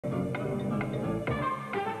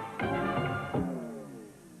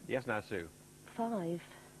Yes, now, Sue. 5.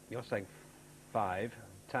 You're saying 5.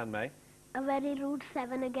 Tan May? A very rude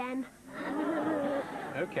 7 again.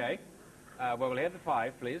 Okay. Well, we'll hear the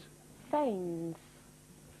 5, please. Fanes.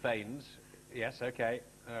 Fanes. Yes, okay.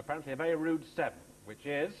 Apparently a very rude 7, which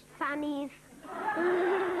is... Fannies.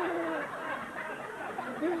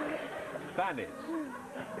 Fannies.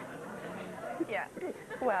 Yeah.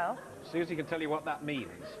 Well. Susie can tell you what that means.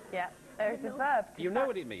 Yeah. There's a verb. You know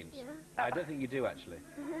what it means? Yeah. I don't think you do, actually.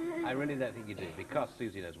 I really don't think you do, because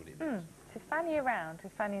Susie knows what it means. To fanny around, to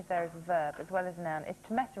fanny is there as a verb as well as a noun, is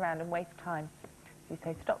to mess around and waste time. So you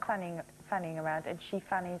say, stop fannying around, and she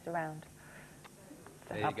fannies around.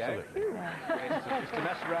 So There you Absolutely. go. Yeah. It's to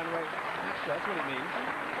mess around and wait. That's what it means.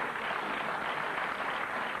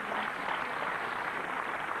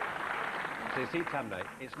 So you see, Tamne,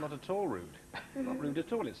 it's not at all rude. Not rude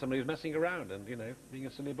at all. It's somebody who's messing around and, you know, being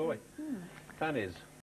a silly boy. Fannies.